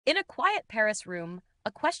In a quiet Paris room,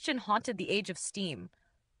 a question haunted the age of steam.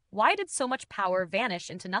 Why did so much power vanish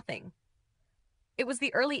into nothing? It was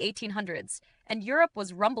the early 1800s, and Europe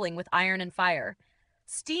was rumbling with iron and fire.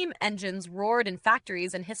 Steam engines roared in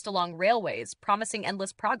factories and hissed along railways, promising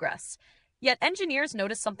endless progress. Yet engineers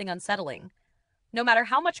noticed something unsettling. No matter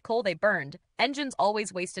how much coal they burned, engines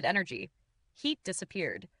always wasted energy. Heat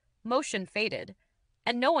disappeared, motion faded,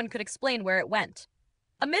 and no one could explain where it went.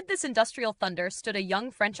 Amid this industrial thunder stood a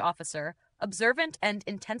young French officer, observant and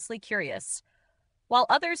intensely curious. While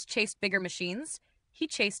others chased bigger machines, he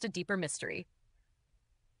chased a deeper mystery.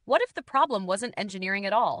 What if the problem wasn't engineering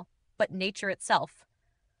at all, but nature itself?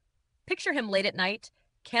 Picture him late at night,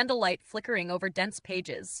 candlelight flickering over dense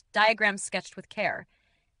pages, diagrams sketched with care.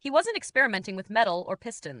 He wasn't experimenting with metal or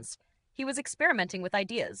pistons. He was experimenting with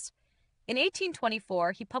ideas. In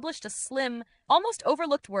 1824, he published a slim, almost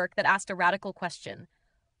overlooked work that asked a radical question.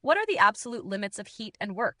 What are the absolute limits of heat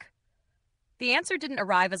and work? The answer didn't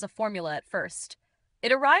arrive as a formula at first.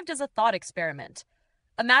 It arrived as a thought experiment.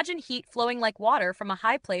 Imagine heat flowing like water from a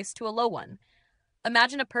high place to a low one.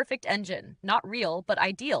 Imagine a perfect engine, not real, but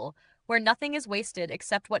ideal, where nothing is wasted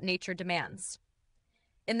except what nature demands.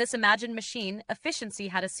 In this imagined machine, efficiency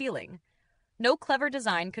had a ceiling. No clever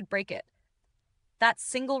design could break it. That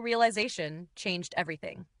single realization changed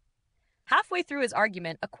everything. Halfway through his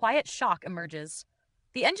argument, a quiet shock emerges.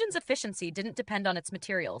 The engine's efficiency didn't depend on its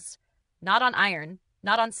materials. Not on iron,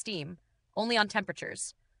 not on steam, only on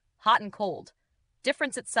temperatures. Hot and cold.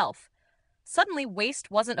 Difference itself. Suddenly,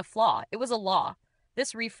 waste wasn't a flaw, it was a law.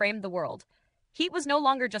 This reframed the world. Heat was no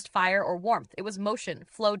longer just fire or warmth, it was motion,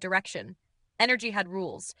 flow, direction. Energy had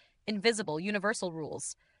rules, invisible, universal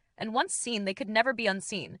rules. And once seen, they could never be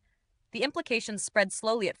unseen. The implications spread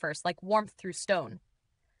slowly at first, like warmth through stone.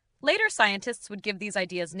 Later, scientists would give these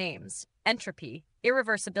ideas names: entropy,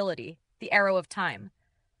 irreversibility, the arrow of time.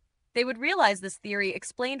 They would realize this theory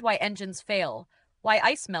explained why engines fail, why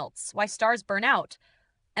ice melts, why stars burn out,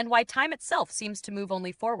 and why time itself seems to move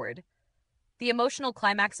only forward. The emotional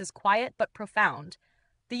climax is quiet but profound.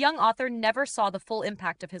 The young author never saw the full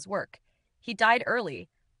impact of his work. He died early,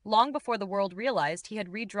 long before the world realized he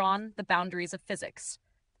had redrawn the boundaries of physics.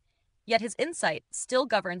 Yet his insight still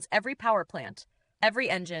governs every power plant, every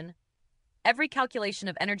engine, every calculation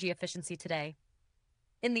of energy efficiency today.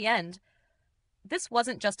 In the end, this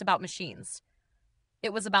wasn't just about machines.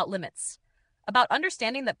 It was about limits, about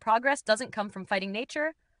understanding that progress doesn't come from fighting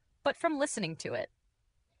nature, but from listening to it.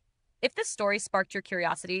 If this story sparked your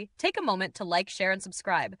curiosity, take a moment to like, share, and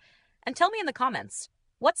subscribe, and tell me in the comments,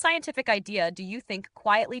 what scientific idea do you think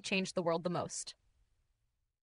quietly changed the world the most?